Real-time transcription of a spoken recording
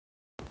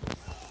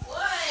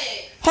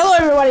Hello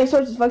everybody, it's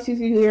Sources Foxy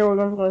here with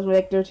Northwest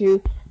Vector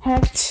 2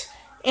 Hacked,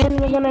 and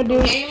we're gonna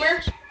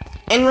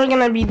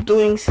be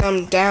doing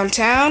some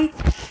downtown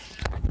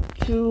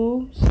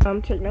to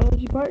some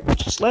technology park,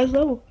 just last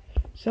level.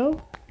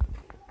 So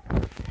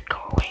go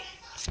away.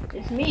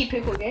 It's me,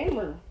 Pickle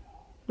Gamer.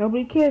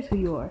 Nobody cares who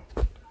you are.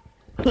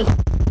 I'm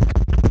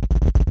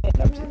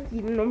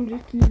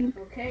just kidding.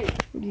 Okay.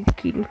 I'm just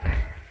kidding.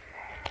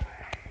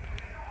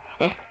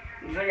 I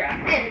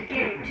got a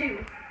game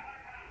too.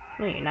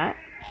 No, you're not.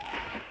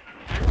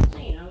 I'm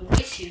saying I'm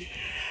with you.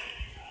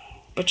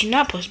 But you're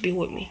not supposed to be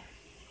with me.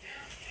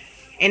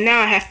 And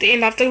now I have to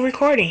end off the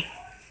recording.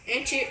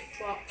 And chip.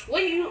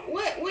 What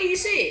you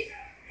said?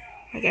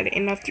 I gotta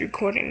end off the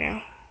recording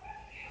now.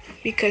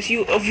 Because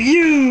of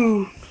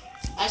you.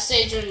 I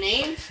said your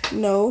name?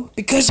 No,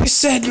 because you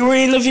said you were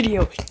in the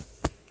video.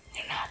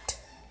 You're not.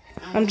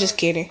 I'm just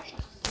kidding.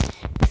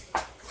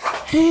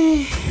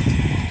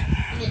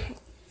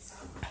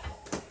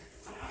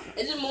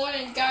 Good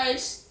morning,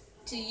 guys,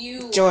 to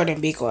you. Jordan,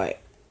 be quiet.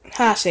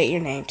 I say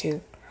your name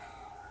too.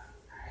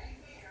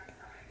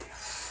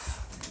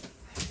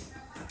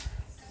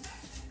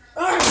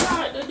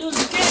 Alright, to do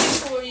the game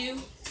for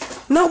you.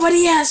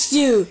 Nobody asked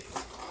you,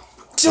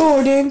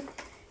 Jordan.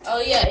 Oh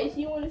yeah, if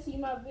you want to see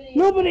my video.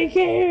 Nobody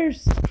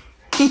cares.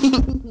 Maybe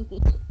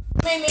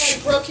I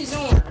broke his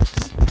arm.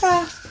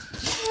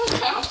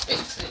 I'll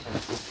fix it.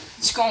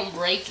 It's gonna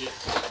break it.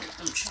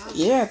 I'm trying.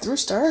 Yeah,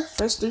 3-star.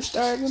 First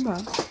 3-star in the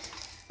month.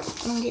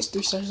 I don't get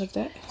 3 stars like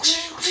that.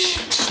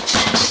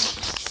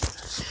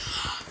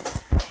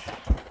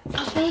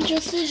 I found your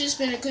fidget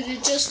spinner because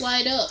it just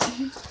light up.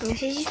 Your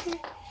fidget spinner?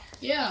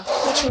 Yeah.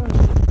 Which one?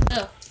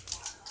 Oh.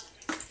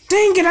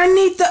 Dang it! I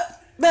need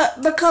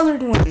the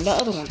colored one, the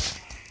other one.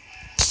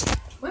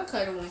 What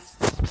color one?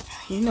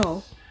 You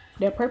know,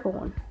 that purple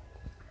one.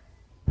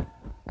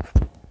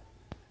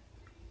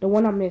 The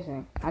one I'm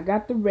missing. I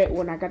got the red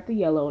one. I got the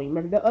yellow.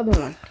 Remember the other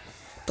one?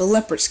 The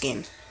leopard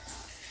skin.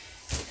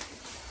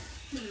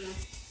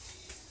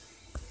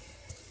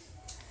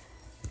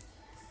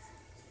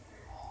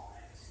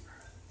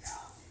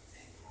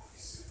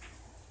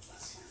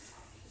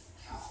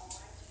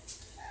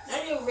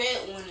 The red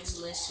one is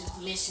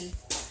missing.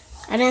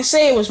 I didn't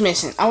say it was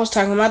missing. I was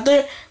talking about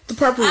the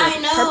purple one. I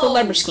know. Purple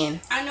leopard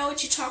skin. I know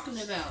what you're talking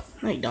about.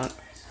 No, you don't.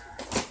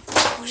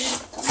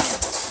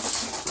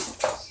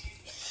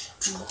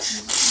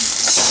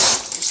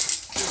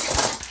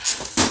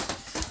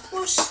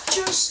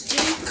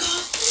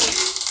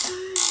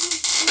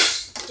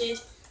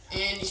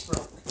 And it's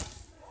broken.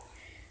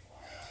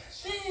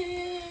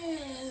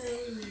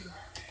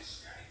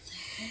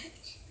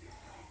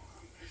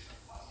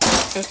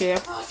 Okay.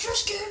 About your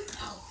skin.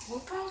 How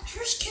about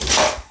your skin?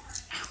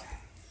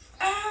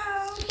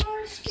 Ow,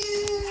 my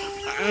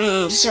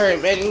skin. Sorry,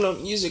 man. No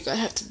music. I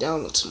have to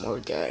download some more,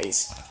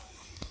 guys.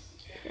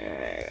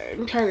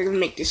 I'm trying to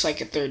make this like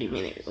a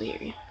 30-minute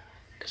video.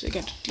 Because I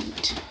got to do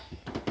it.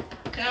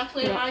 Can I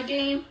play my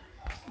game?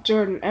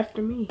 Jordan,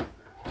 after me.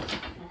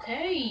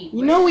 Okay.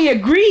 You know we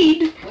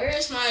agreed. Where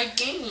is my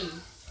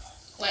game?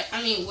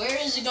 Where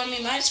is it gonna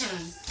be my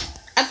turn?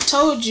 I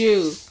told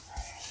you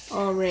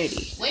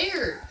already.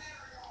 Where?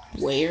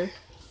 Where?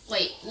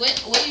 Wait,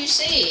 what you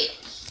said?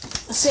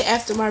 I said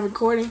after my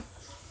recording.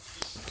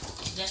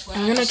 That's what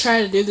I'm gonna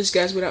try to do this,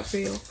 guys, without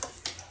fail.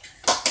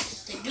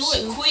 Do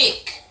it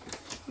quick.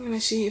 I'm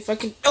gonna see if I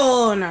can.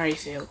 Oh, and I already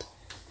failed.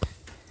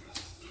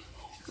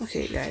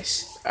 Okay,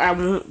 guys. I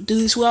won't do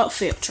this without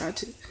fail. Try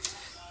to. I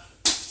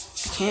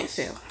can't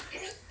fail.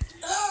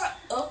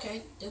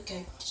 Okay.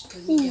 Just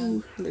put me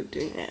down. They're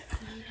doing that.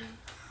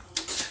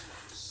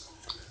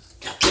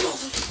 Now get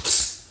over.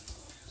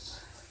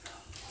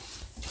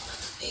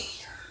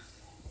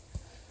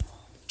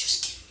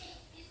 Just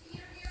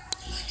kidding.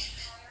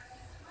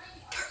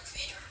 Dark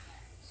Vader.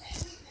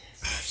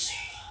 Mercy.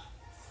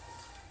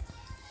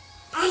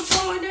 I'm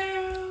falling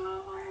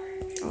down.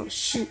 Oh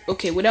shoot.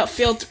 Okay, without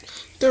fail,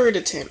 third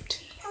attempt.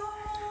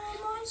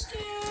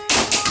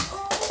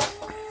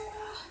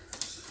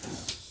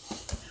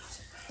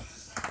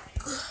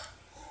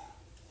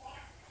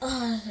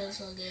 Oh, that was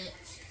so good.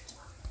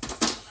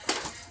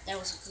 That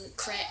was a good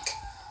crack.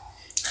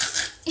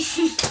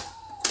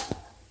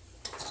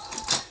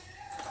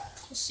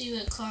 Let's see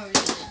what car we're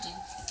gonna do.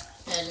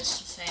 That is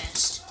too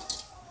fast.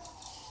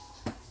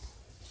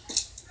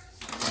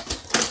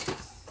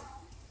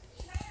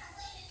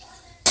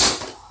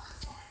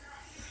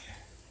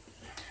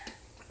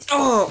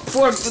 Oh,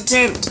 fourth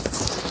attempt.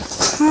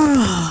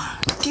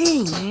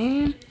 Dang,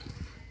 man.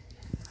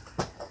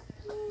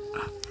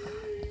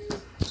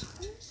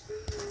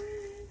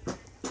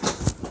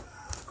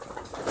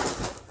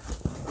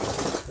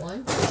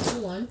 One,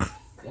 two.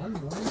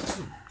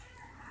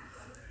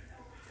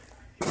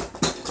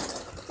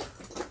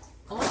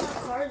 All my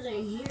cars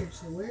ain't here,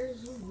 so where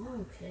is the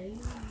one? Okay.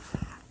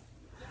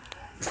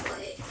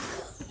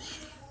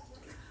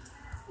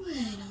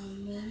 Wait a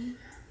minute.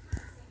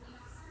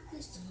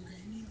 This don't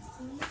get me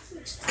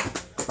fixed.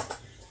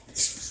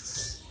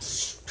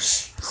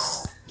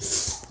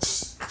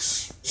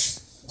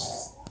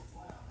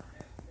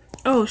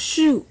 Oh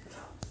shoot.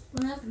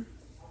 What happened?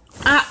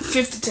 Ah,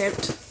 fifth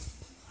attempt.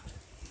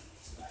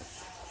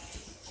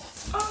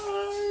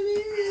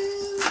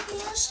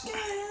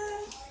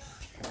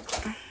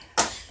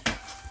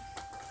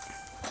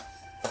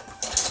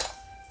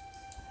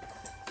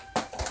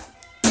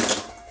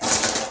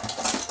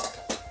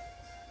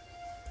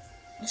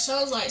 It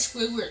sounds like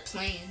Squidward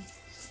playing.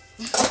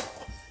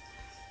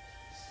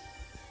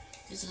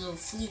 There's a little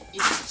flute if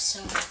you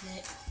sound like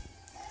that.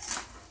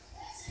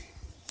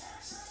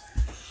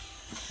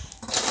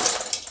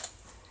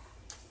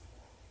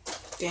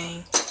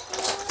 Dang.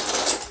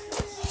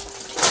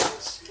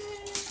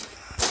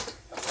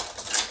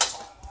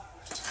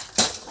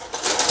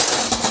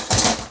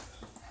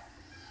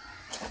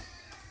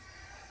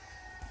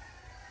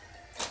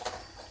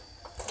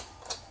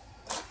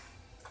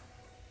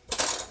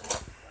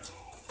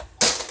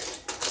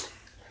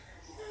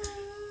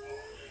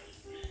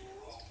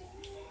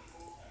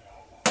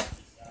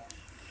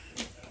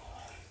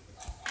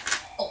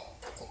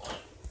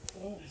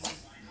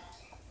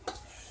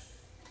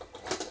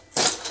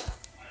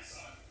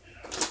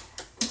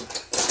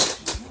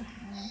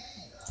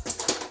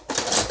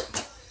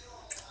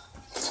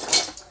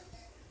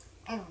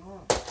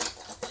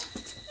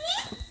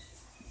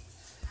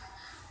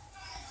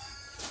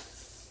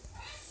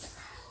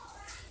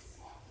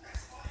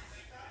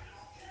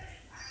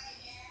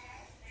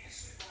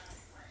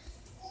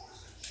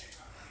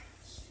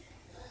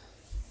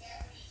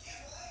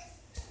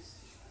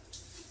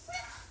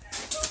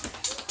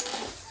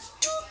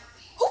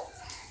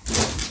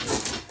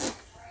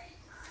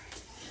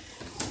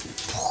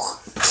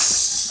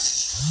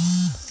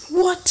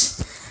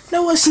 What?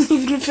 That wasn't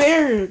even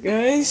fair,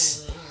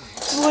 guys.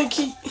 It's like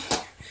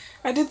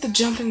I did the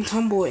jump and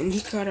tumble and he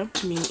caught up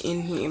to me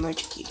and he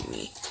electrocuted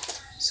me.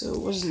 So it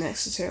wasn't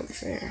necessarily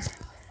fair.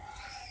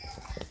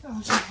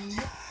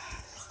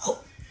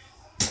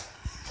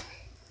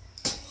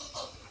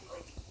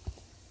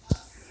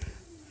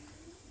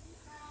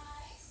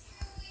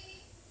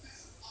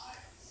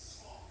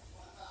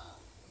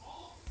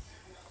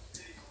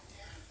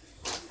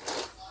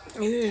 I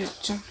did a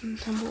jump and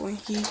tumble and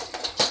he...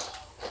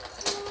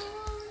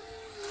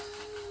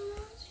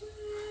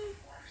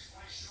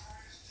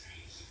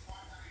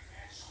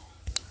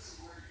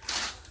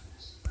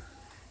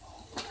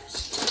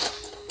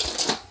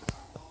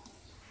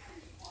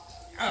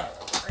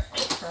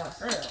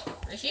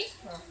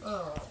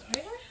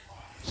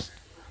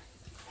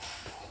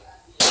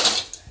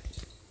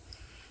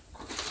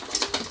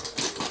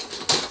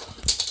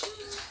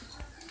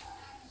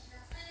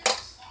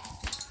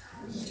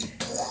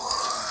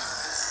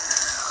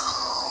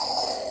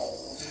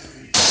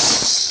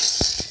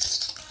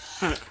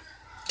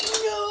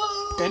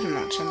 Better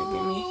not trying to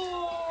get me.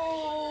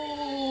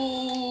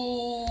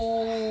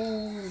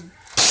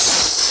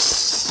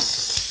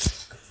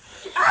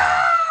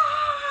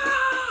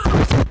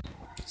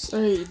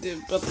 Sorry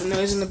about the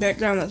noise in the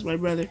background. That's my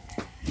brother.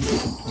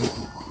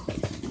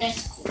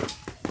 That's cool.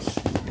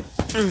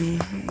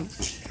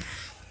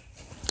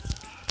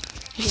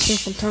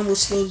 Jump and tumble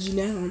slows you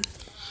down.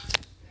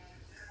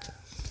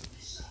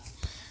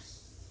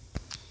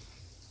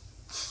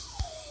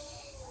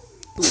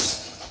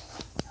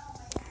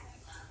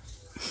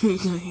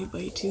 He's gonna hit by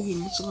you too. He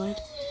needs to slide.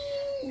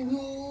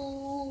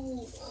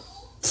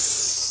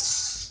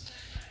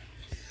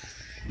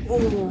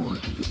 Oh,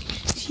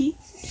 he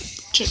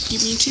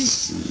give me two.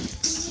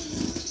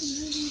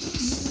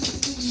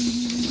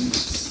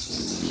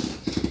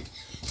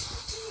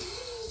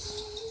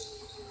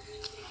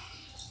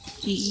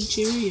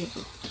 Cheerios.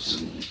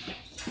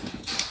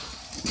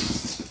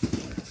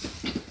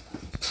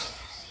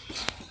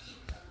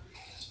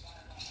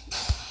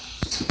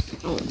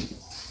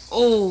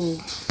 Oh.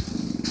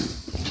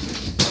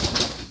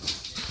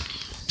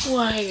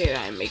 Why did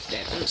I make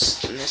that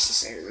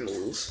unnecessary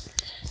move?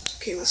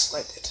 Okay, let's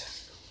slide it.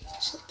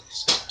 Slide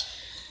this.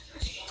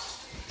 Okay.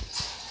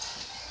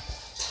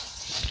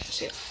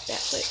 That's it.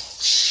 That's it.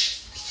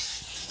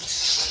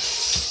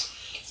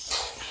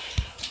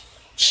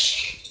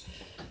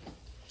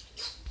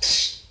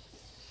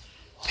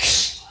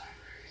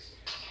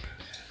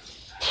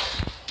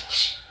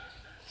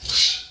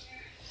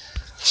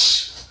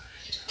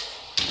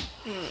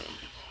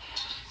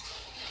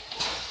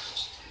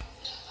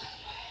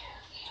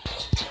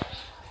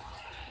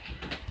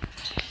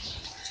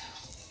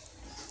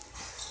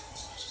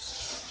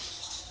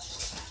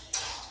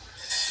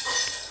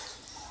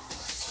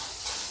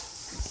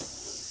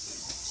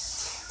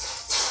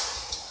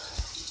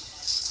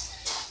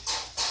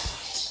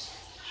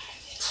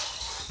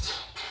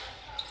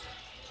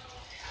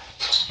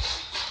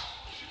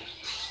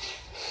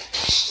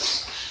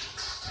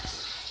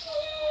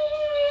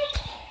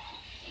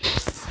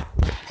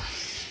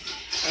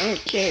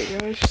 Okay,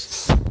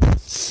 guys.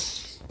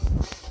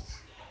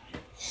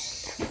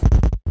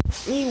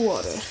 Need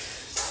water.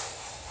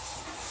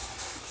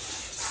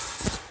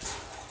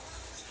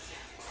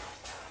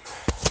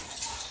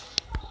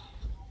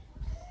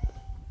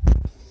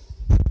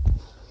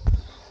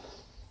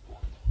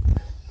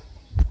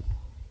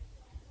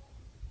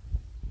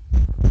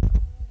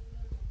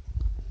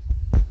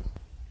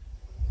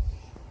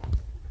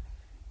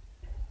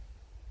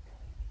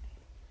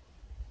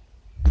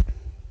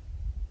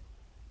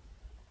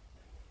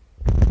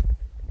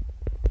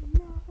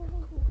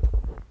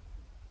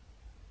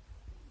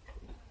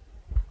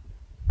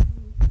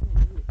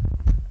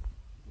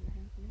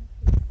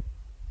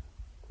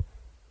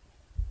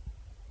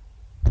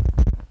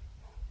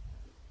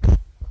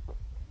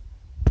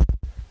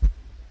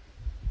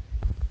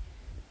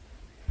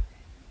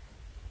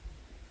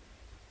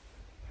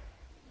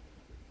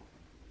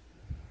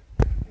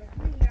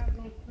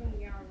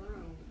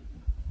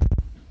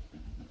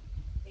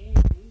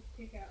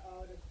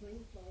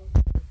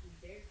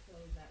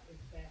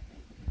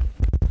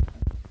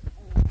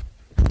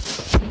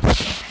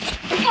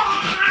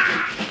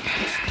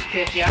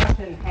 Because y'all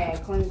shouldn't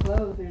have clean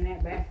clothes in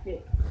that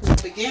basket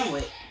to begin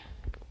with.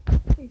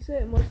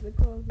 Except most of the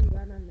clothes we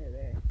got under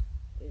there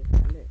is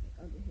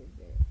under his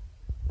bed.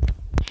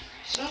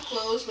 Some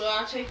clothes, but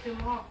I'll take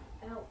them off.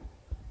 Out.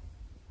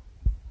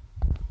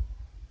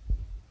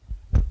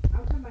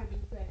 I'm talking about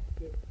this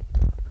basket.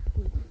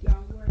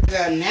 Y'all worried.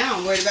 Well, now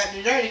I'm worried about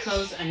the dirty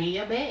clothes under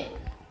your bed.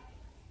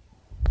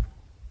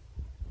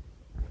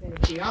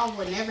 Y'all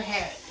would never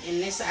have.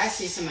 And this, I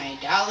see somebody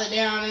dollar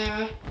down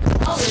there.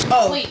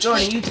 Oh, wait,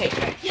 Jordan, wait. you take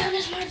that. Yeah,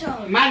 that's my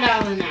dollar. My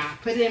dollar now.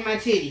 Put it in my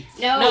titty.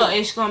 No,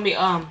 it's gonna be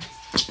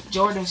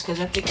Jordan's because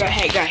I think I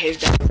had got his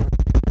dollar.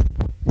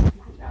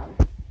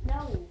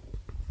 No.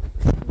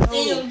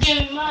 Then you give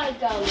me my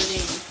dollar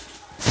then.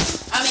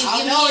 I mean, I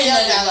give know me your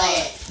another dollar dollar.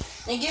 at.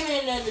 Then give me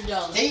another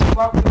dollar. They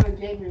walk around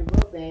Jamie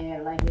book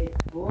bag like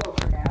it's bull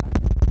crap.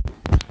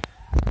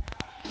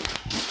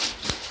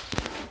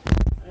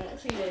 I don't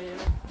see that.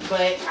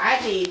 But I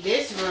need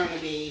this room to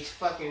be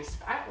fucking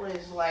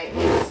spotless. Like,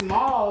 it's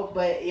small,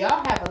 but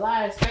y'all have a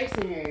lot of space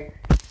in here.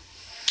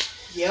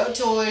 Your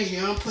toys,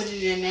 you don't put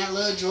it in that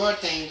little drawer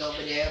thing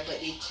over there,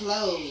 but the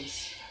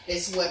clothes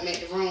is what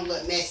make the room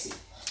look messy.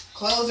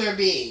 Clothes are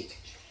big,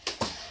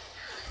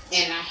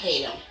 and I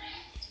hate them.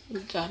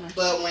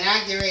 But when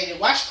I get ready to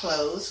wash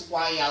clothes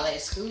while y'all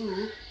at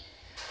school,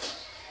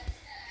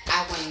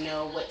 I want to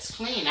know what's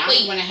clean. I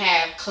don't want to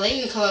have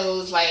clean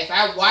clothes. Like, if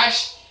I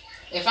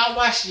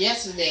washed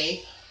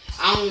yesterday,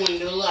 I don't want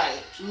to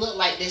look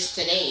like this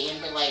today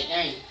and be like,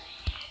 dang.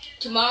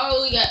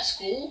 Tomorrow we got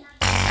school.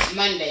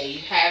 Monday,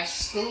 you have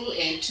school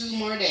in 2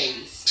 more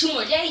days. 2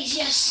 more days,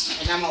 yes.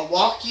 And I'm gonna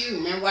walk you.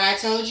 Remember what I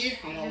told you?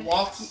 I'm gonna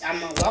walk you. I'm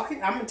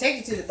gonna take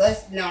you to the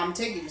bus. No, I'm gonna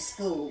take you to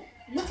school.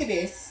 Look at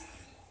this.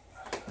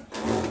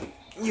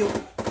 Ugh.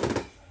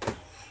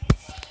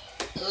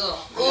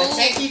 I'm gonna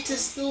take you to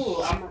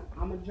school. I'm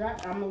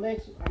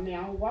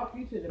gonna walk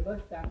you to the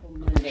bus stop on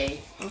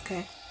Monday.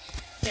 Okay.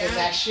 Because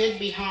I should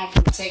be home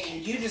from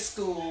taking you to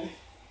school.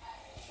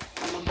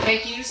 I'm gonna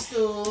take you to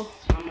school.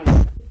 I'm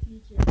gonna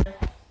teacher.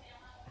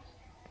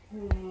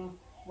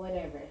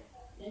 Whatever.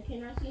 Then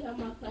can I see how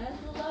my class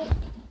look like?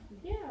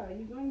 Yeah,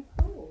 you're going to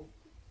school.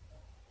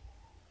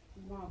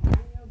 You're going to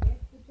find your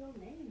desk with your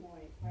name on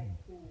it, like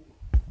school.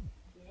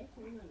 Yes,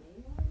 with my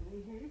name on it?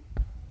 Mm-hmm.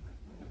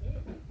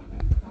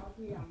 Talk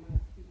to you. I'm going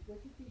to speak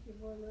with your teacher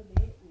for a little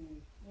bit,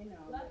 and, you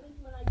know. What happens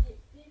when I get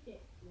sick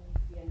at school?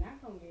 You're not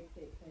going to get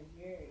sick, because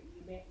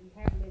you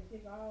haven't been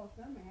sick all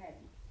summer, have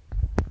you?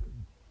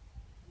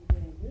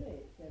 You're doing good.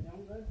 So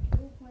don't go to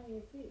school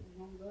playing sick. You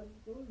don't go to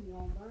school, you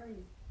don't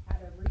learn how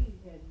to read,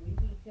 because we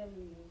be telling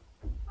you,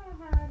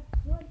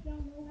 George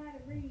don't know how to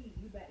read.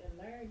 You better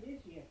learn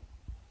this year.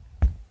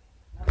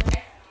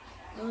 Okay?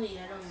 Oh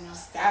yeah, I don't know.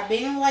 Stop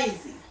being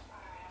lazy.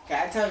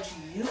 I told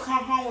you, you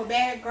come home with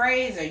bad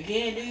grades or you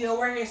didn't do your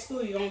work at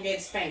school, you're going to get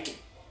a spanking.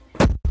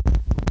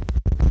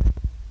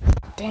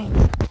 Dang.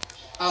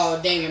 Oh,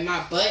 dang it,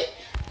 my butt.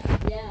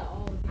 Yeah,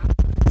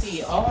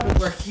 See, all the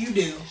work you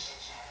do.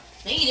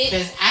 need it.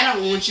 Because I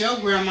don't want your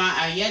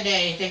grandma or your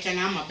daddy thinking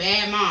I'm a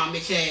bad mom,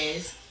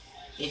 because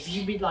if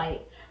you be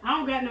like, I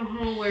don't got no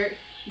homework,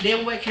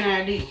 then what can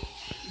I do?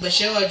 But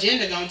your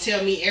agenda gonna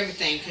tell me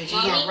everything, because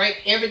you're gonna write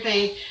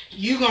everything.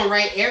 You gonna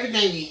write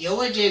everything in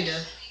your agenda.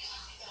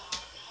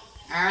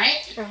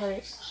 Alright?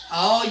 Alright.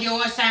 All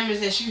your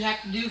assignments that you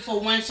have to do for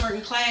one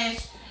certain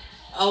class.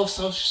 Oh,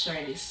 social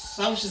studies.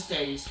 Social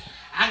studies.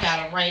 I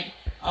gotta write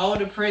all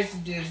the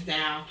presidents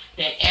down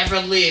that ever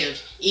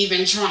lived,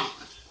 even Trump.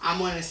 I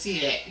want to see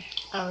that.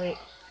 Alright.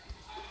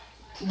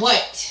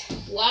 What?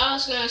 What I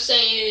was gonna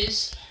say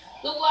is,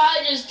 look what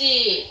I just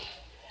did.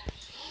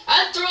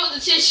 I threw the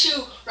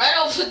tissue right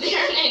over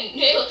there and then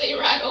nailed it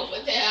right over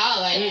there. I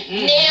was like,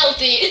 nailed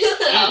it.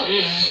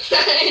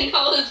 I didn't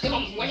know it was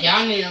gonna work.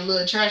 Y'all need a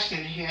little trash can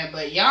in here,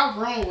 but y'all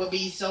room will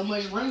be so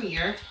much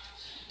roomier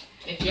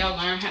if y'all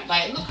learn how.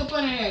 Like, look up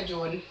under there,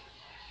 Jordan.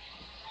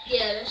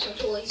 Yeah, that's some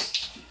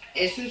toys.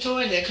 It's some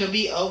toys that could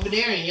be over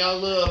there in y'all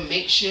little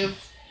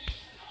makeshift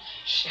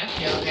chef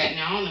y'all got.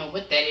 Now I don't know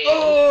what that is.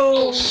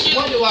 Oh, shoot.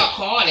 What do I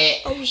call that?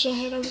 I wish I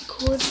had a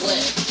recorder.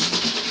 What?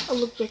 I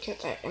looked back at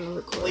that and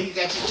record. Well, you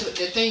got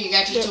the thing. You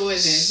got your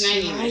toys and it's not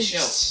even a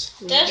shelf.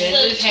 That's Then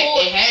the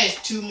it has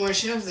 2 more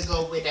shelves to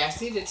go with it. I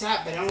see the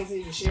top, but I don't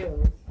see the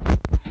shelves.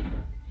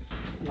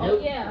 Oh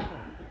yeah.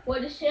 For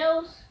the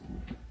shelves,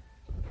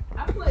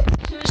 I put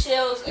 2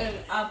 shelves and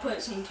I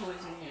put some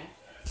toys in here.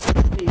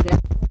 See, that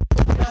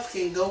shelf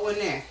can go in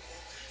there.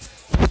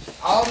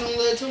 All them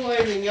little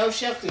toys in your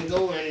shelf can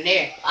go in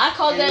there. I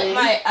call that then-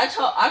 my I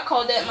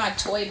call that my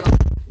toy box.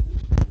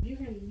 You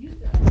can use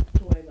the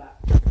toy box.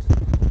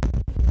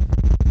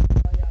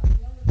 All y'all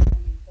clothes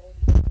can be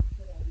folded up and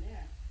put on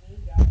there. And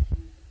y'all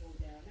choose to go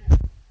down there.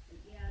 And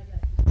yeah, I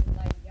got to,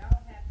 like, y'all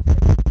have to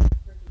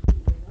freaking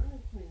keep your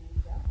runs clean.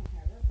 Y'all don't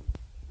have nothing.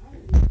 I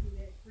don't even see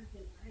that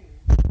freaking iron.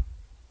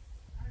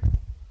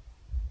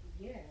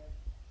 Yeah.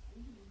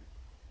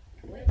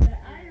 Wait, the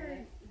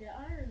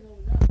iron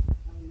goes up.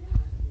 Oh, now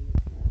I see it.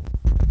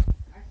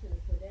 I should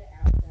have put that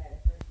outside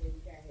the first day we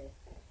got here.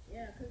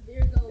 Yeah, cause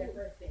there goes The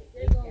first day.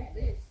 there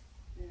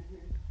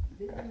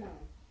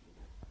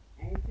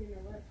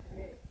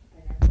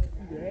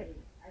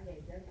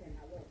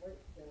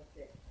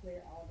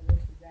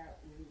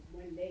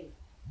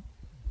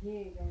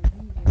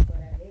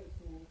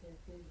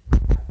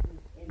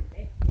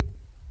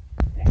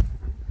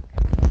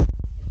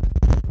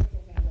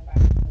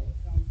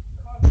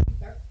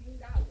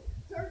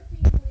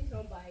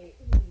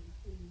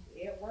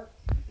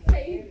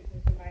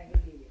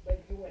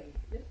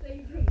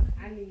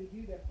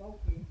your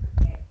focus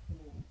at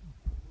school.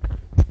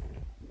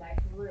 Like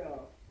for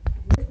real.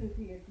 Listen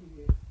to your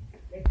teachers.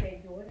 They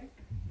say, Jordan,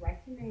 write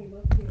your name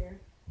up here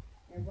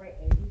and write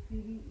A, B, C,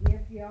 D, E,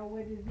 F, G, R,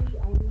 with a Z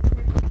on your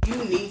paper. You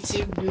need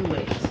to do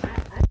it.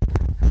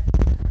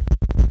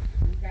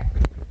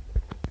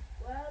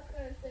 What I was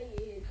gonna say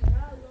is when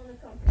I was on the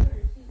computer,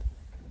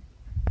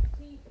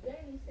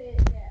 Jamie said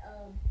that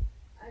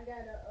I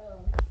gotta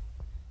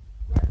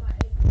write my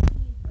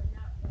ABCs, but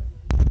not write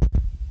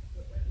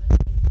my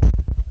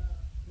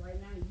Right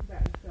now, you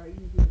got to start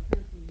using a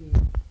pencil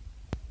again.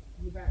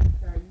 You got to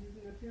start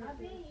using a pencil. I've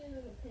been using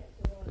a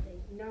pencil all day.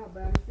 No,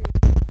 but I'm saying,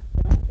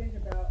 don't think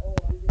about, oh,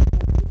 I'm just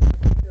going to use my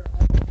computer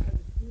all the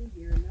school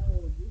year. No,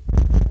 you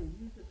can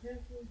use a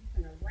pencil, you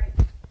can write.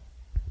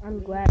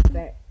 I'm glad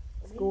that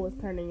school is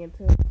turning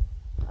into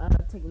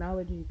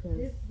technology because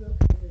This book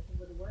is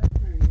what the word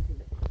turning into.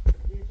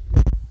 This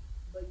book.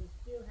 But you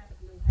still have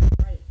to know how to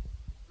write.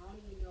 I don't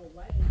even know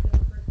why they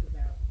still cursive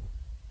out.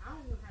 I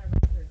don't know how to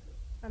write cursive.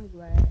 I'm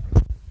glad.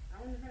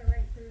 I don't know how to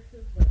write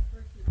cursive, but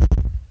cursive is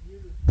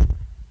beautiful.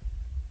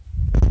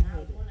 And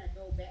I want to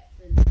go back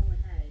to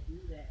knowing how to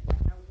do that. Like,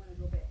 I want to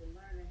go back to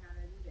learning how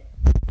to do that.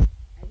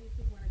 I used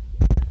to want to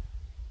be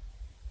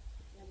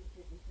let me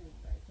take some things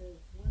right. Because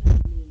one of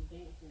them means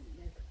dancing.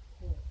 That's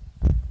cool.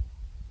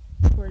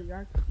 For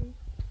geography,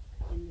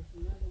 And there's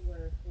another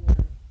word for,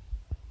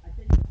 I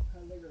think it's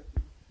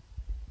calligraphy.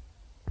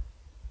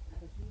 I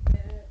can see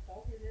that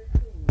focus is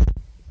cool.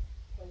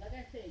 But like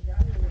I said,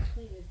 y'all need to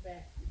clean this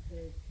basket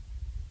because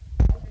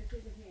all this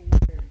shit is in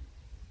dirty.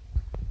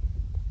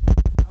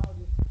 All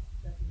this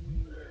stuff is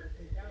in dirty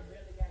because y'all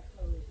barely got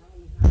clothes. I don't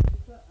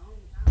know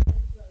how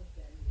many clothes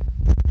that is.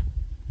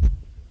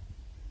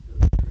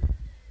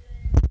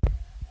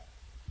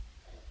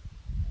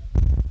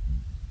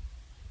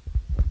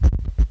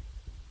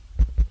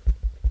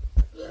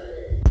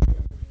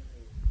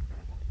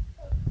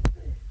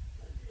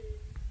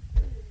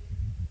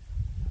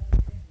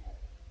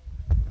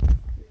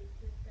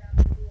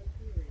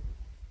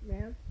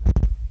 ma'am.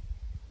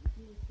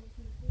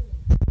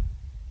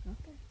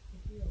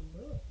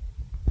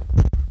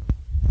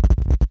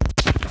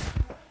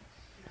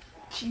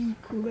 Gee,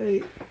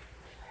 Kool-Aid.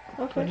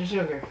 For the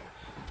sugar.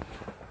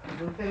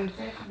 We'll finish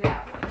that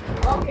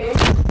out. Okay.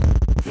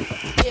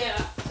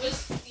 Yeah,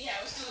 let's do it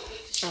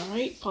with the sugar.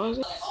 Alright, pause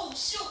it. Oh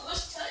shoot,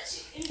 let's touch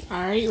it.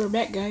 Alright, we're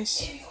back,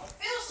 guys. It ain't gonna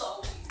feel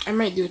so I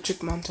might do a trick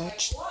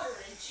montage. water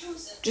and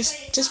juice at the Just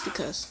same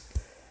because.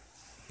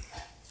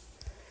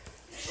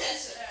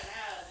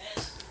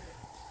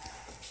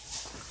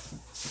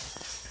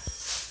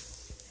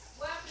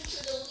 What happened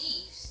to the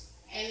leaves?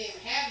 And they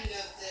have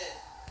enough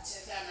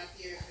to have my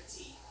theory for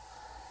tea.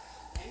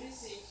 Let me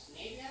see.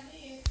 Maybe I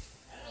did.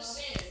 I don't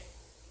understand.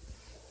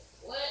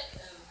 What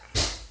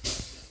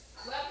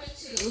happened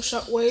to No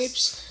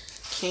shockwaves.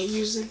 Can't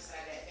use them.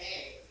 Inside that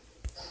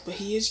bag. But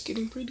he is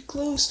getting pretty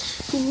close.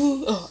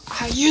 Ooh, oh,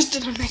 I used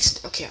it on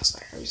next. Okay, I'll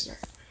start. Where is my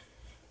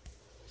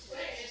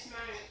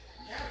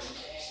garbage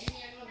bag? You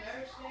got no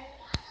garbage bag?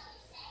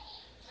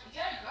 You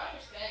got a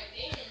garbage bag,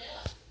 they didn't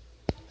know.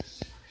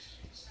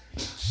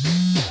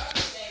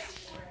 Garbage bag is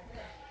right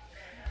there.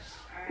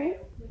 Alright,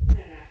 what's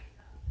that now?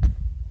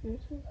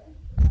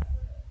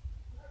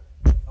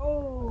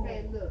 Oh.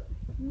 Okay, look.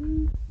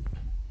 Mm.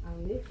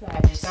 On this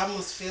side, it's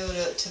almost filled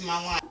up to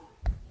my line.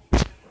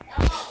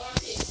 I'm not going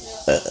to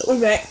it.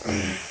 We're back.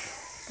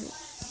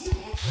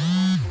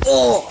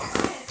 Oh.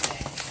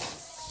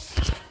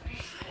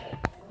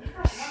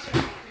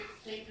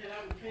 Think that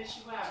I'm gonna fish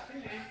you out.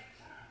 Come here.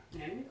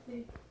 Let me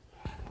see.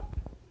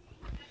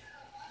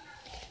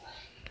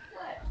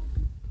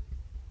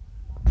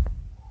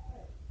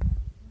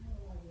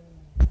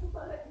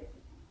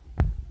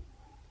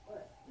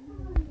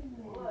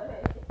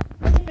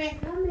 Hey,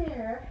 come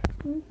here.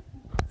 Tell me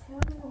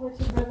what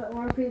your brother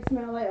armpit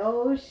smell like.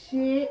 Oh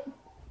shit.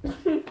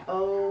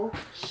 Oh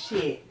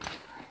shit.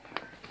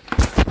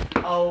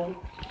 Oh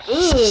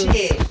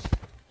shit.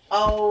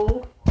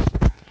 Oh.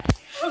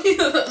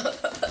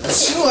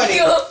 Shorty.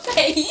 Your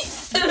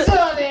face.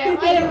 Shorty.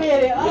 Wait a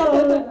minute.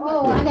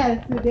 Oh, I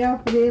gotta sit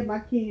down for this. My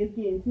kids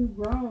getting too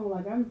grown.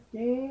 Like I'm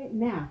scared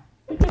now.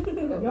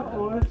 Your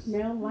arms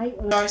smell like.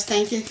 Yours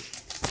stinking?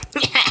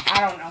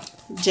 I don't know.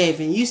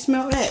 Javen, you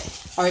smell that,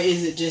 or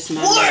is it just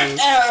my nose?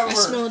 I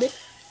smelled it.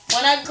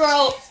 When I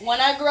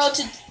grow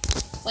to,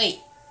 wait,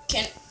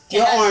 can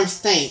Your I? arms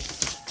stink.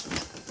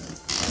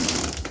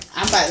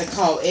 I'm about to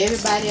call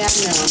everybody I know.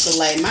 So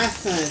like my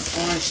son's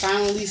arms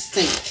finally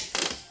stink.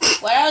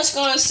 What I was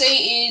gonna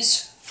say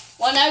is,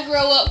 when I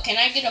grow up, can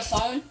I get a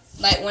phone?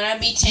 Like when I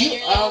be 10 You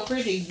years old.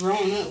 already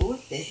grown up.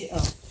 What the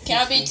hell? Can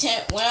I be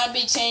 10? When I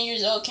be 10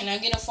 years old, can I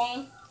get a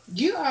phone?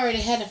 You already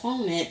had a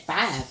phone at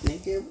 5,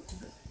 nigga.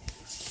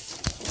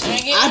 Can I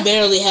get? I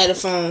barely had a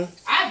phone.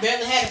 I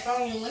barely had a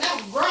phone when I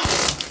was grown.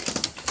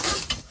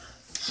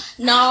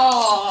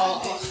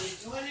 No.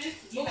 Jordan,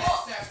 you gotta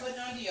start putting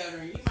on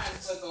deodorant. You might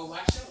as well go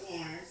wash your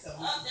arms. So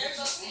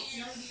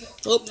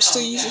Oh,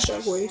 still use the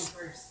shockwave.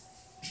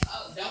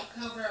 Don't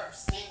cover up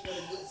stink with a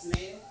good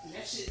smell.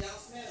 That shit don't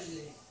smell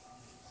good.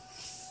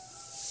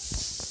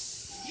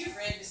 you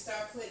ready to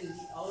start putting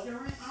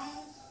deodorant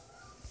on?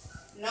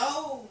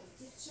 No,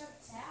 get your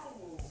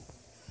towel.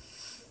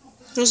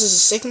 This is a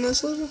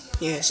sickness level?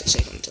 Yeah, it's a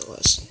sickness to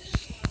us.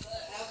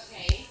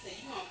 Okay, so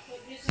you gonna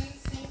put this in the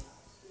sink.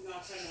 You're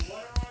gonna turn the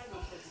water on. You're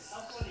gonna put the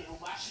soap on it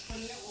and wash it from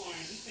the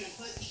orange. You finna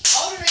put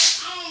deodorant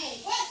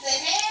on. What the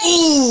heck?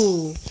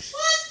 Ooh!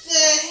 What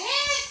the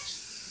heck?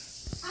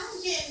 I'm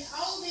getting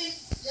all this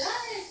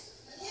done.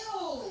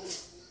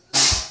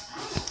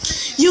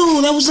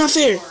 Yo, that was not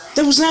fair.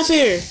 That was not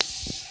fair.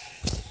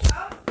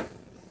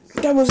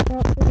 That was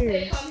not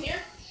fair. Come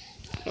here.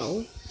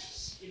 No.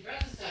 Your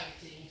brother's talking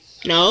to you.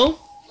 No.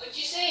 What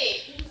you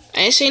say? I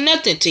ain't say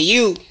nothing to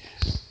you.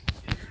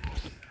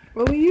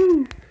 What were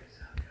you?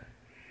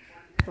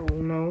 Oh,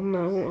 no.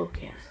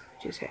 Okay.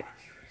 Just had it.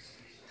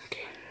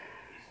 Okay.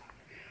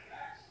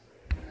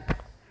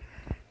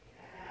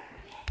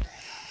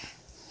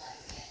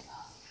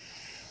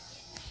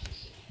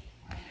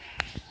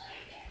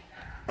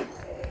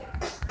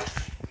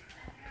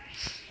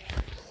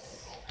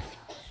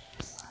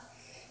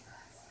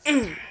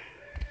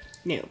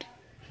 Nailed.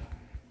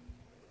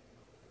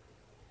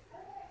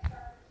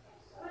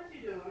 What you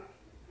doing?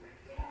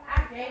 I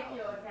gave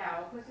you a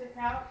towel. Put that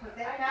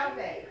towel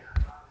back.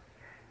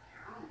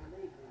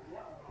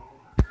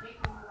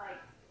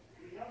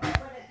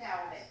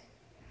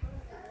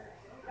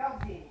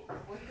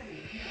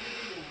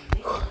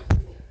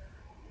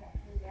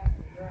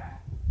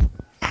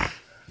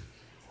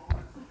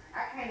 I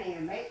can't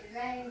even make the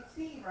name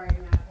see right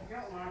now because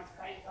your arms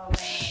stink so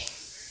bad.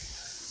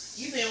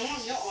 You been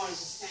wanting your arms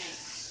to stink.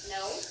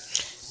 No.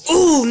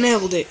 Ooh,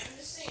 nailed it.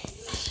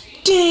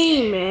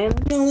 Dang, man.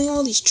 I'm nailing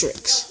all these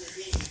tricks.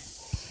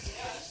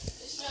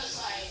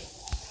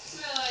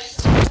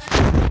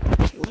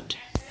 What?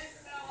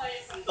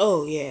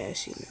 Oh, yeah, I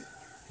see that.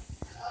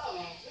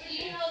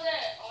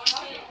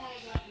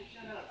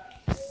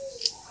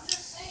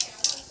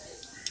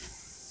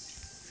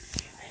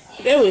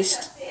 That was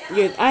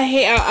good.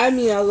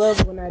 I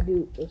love when I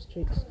do those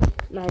tricks.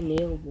 And I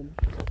nail them.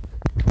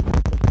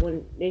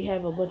 When they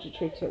have a bunch of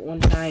tricks at one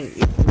time,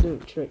 you can do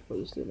a trick, but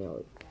you still nail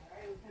it.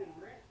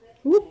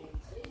 Whoop.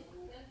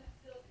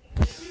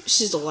 This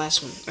is the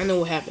last one. I know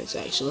what happens,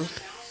 actually.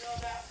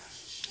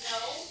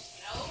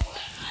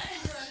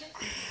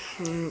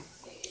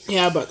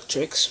 Yeah, about the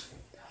tricks.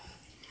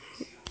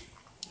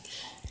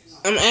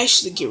 I'm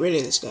actually get rid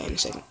of this guy in a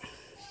second.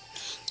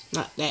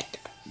 Not that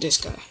guy. This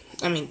guy.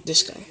 I mean,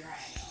 this guy.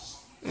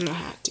 I know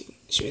how to.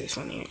 It's really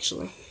funny,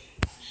 actually.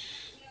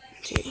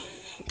 Okay,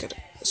 gotta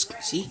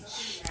see.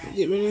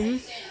 Get rid of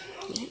him.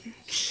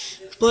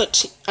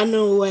 But I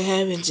know what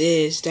happens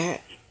is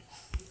that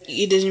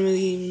it doesn't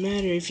really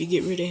matter if you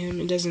get rid of him.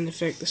 It doesn't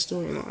affect the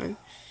storyline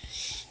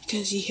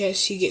because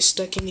he gets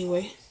stuck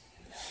anyway.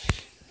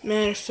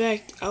 Matter of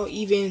fact, I'll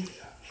even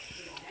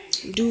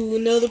do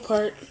another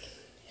part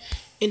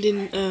and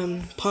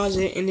then pause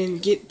it and then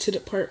get to the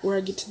part where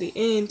I get to the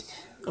end.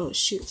 Oh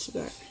shoot,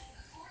 forgot.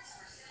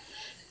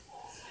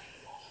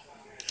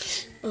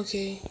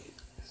 Okay.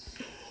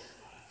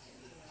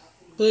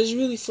 But it's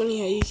really funny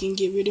how you can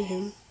get rid of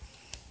him.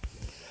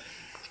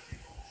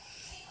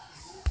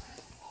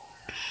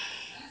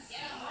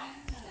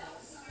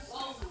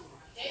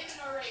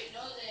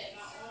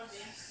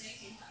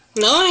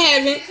 No, I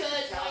haven't.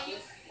 Because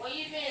when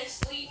you've been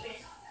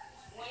sleeping,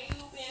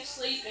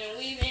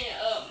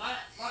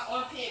 my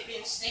armpit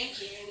been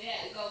stinking, and we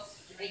had to go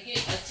and get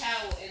a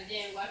towel and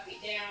then wipe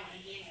it down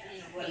and then.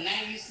 Well,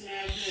 now you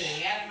smell good.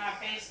 Get out of my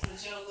face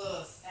with your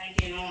little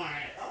stinking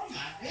orange. Oh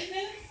my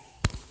goodness.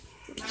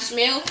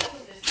 Smell?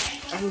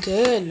 I'm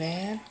good,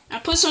 man. I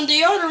put some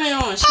deodorant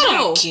on. I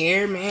don't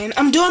care, man.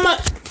 I'm doing my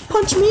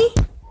punch me.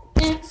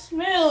 And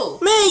smell.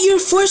 Man, you're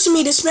forcing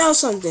me to smell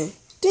something.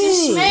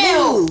 Dang,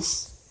 smell. Move.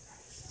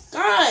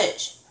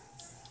 Gosh.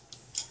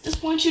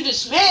 Just want you to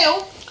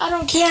smell. I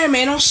don't care,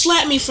 man. Don't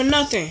slap me for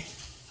nothing.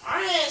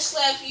 I didn't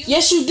slap you.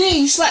 Yes, you did.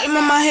 You slapped him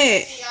on my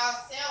head.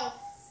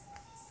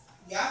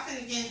 Y'all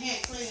finna get in here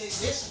and clean this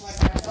dish like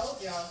I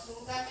told y'all. As soon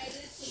as I made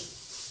this tea.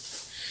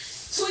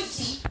 Sweet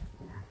tea.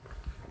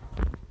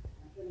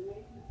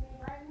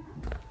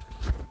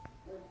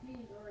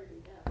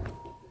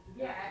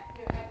 Yeah, I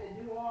still have to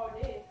do all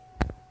this.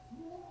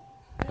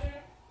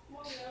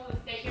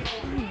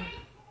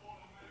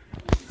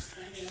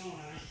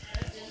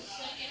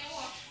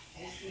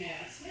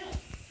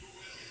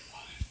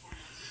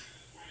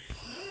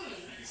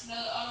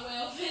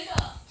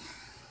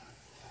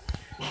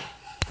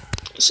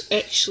 It's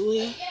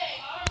actually.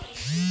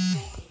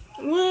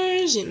 Where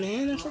is it,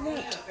 man? I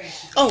forgot.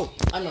 Oh,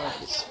 I know what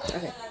it is.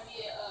 Okay.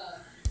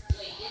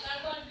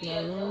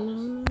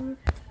 No.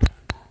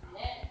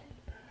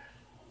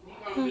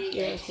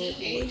 Okay,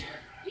 okay.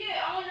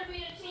 Yeah, I want to be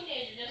a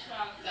teenager. That's what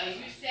I'm saying. So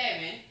you're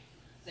 7.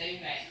 So you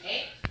got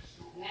 8,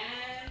 9,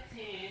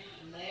 10,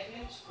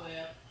 11,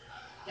 12,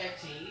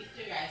 13. You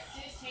still got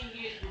 16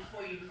 years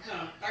before you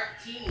become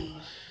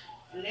 13.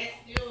 And that's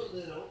still a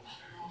little.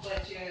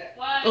 But you're.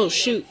 Oh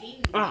shoot!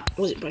 Ah,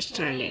 was it press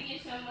turn there?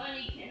 Get some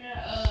money, can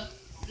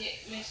get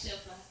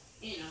myself a,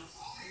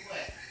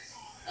 What?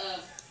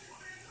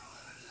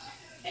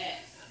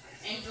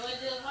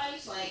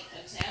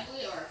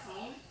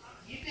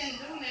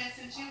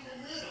 you were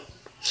little.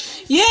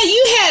 Yeah,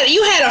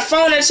 you had a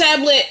phone or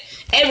tablet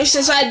ever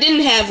since I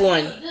didn't have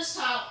one. This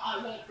time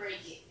I won't break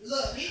it.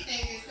 Look, he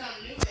thinks it's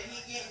something new that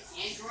he gets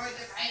Android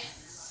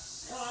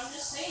devices. No, I'm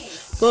just saying.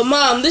 But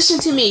Mom, listen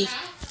to me.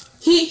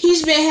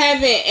 He's been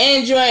having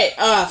Android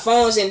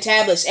phones and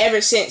tablets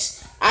ever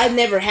since I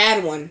never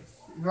had one.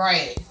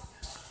 Right.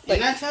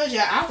 And I told you,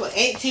 I was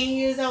 18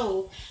 years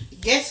old.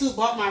 Guess who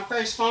bought my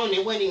first phone?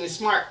 It wasn't even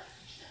smart.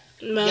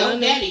 Your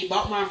daddy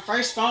bought my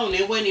first phone.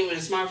 It wasn't even a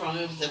smartphone.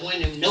 It was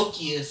one of them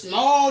Nokia.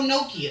 Small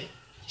Nokia.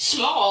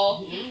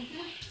 Small?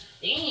 Mm-hmm.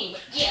 Dang.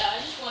 Yeah, I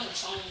just want a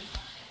phone.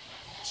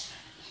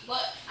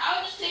 But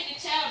I'll just take a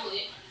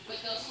tablet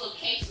with those little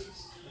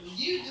cases.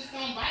 You just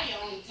gonna buy your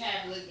own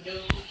tablet with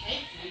those little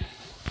cases.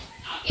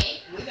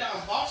 Okay. We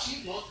done bought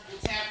you multiple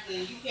tablets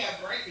and you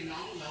kept breaking them.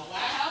 I don't know why.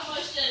 How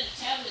much does a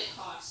tablet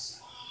cost?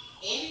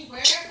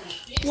 Anywhere from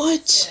 $50,000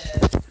 What?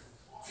 to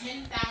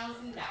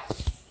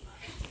 $10,000.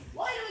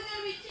 Why do we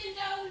gotta be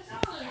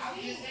 $10,000? I'm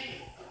just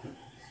saying.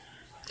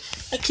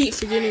 I keep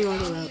forgetting all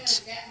the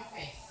routes.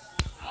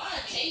 I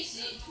wanna taste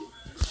it.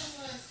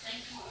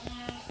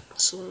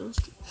 So, Does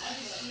it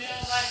smell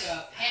like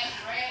a pet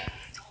rat?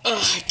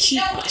 I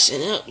keep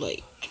messing up.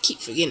 Like I keep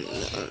forgetting.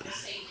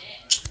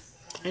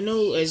 I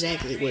know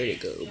exactly where to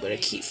go, but I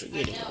keep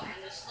forgetting.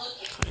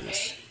 Kind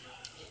of.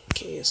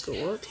 Okay, let's go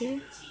up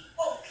here.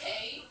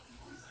 Okay.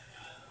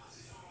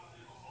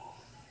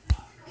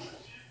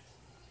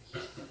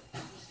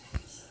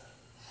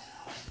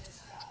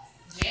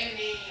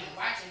 Jamming and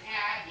watching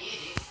how I did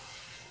it.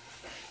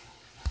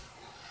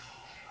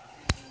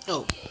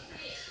 Oh.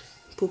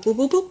 Boop, boop,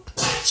 boop, boop.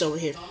 It's over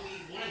here. Don't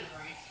be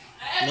wondering.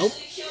 Nope.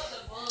 Killed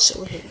the bug. It's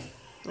over here.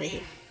 Right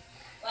here.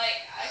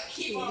 Like, I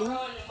keep on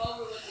running him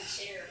over with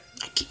the chair.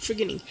 I keep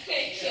forgetting.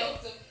 It killed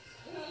him.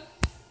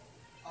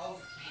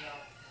 Overkill.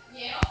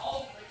 Yeah,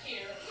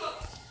 overkill.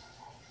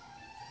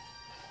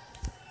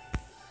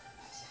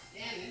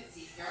 Damn, this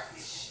is dark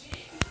as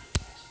shit.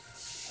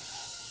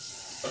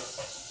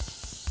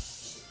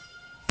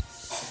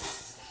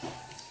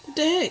 What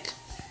the heck?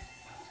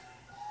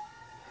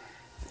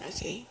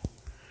 Okay.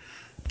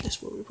 That's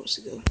where we're supposed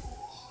to go.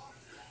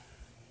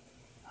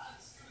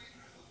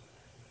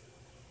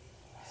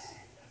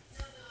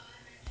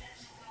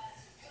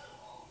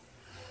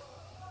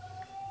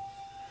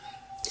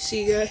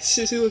 See guys,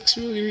 this looks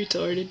really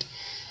retarded.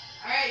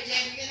 Alright,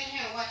 Jay, get in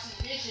here and watch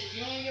the dishes.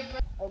 You and your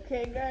brother.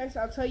 Okay guys,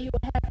 I'll tell you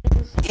what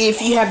happens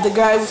if you have the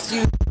guy with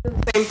you do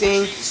the same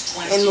thing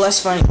and less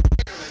funny.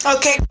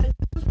 Okay, this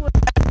is what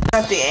happens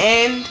at the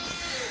end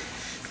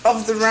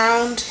of the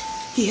round.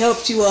 He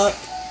helped you up.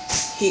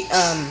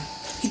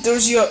 He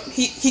throws you up.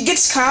 He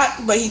gets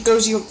caught, but he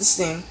throws you up this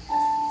thing.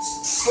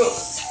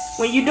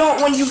 When you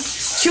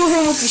kill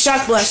him with the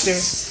shock blaster,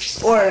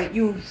 or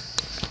you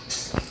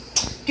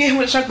get him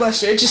with a shock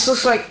blaster, it just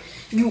looks like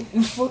you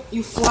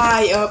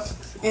fly up,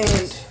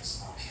 and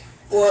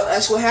well,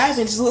 that's what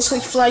happens. It looks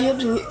like you fly up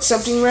and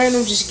something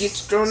random just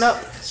gets thrown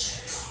up.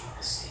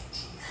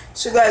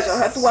 So guys, I'll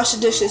have to wash the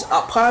dishes.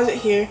 I'll pause it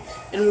here,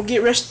 and we'll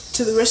get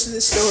to the rest of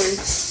the story.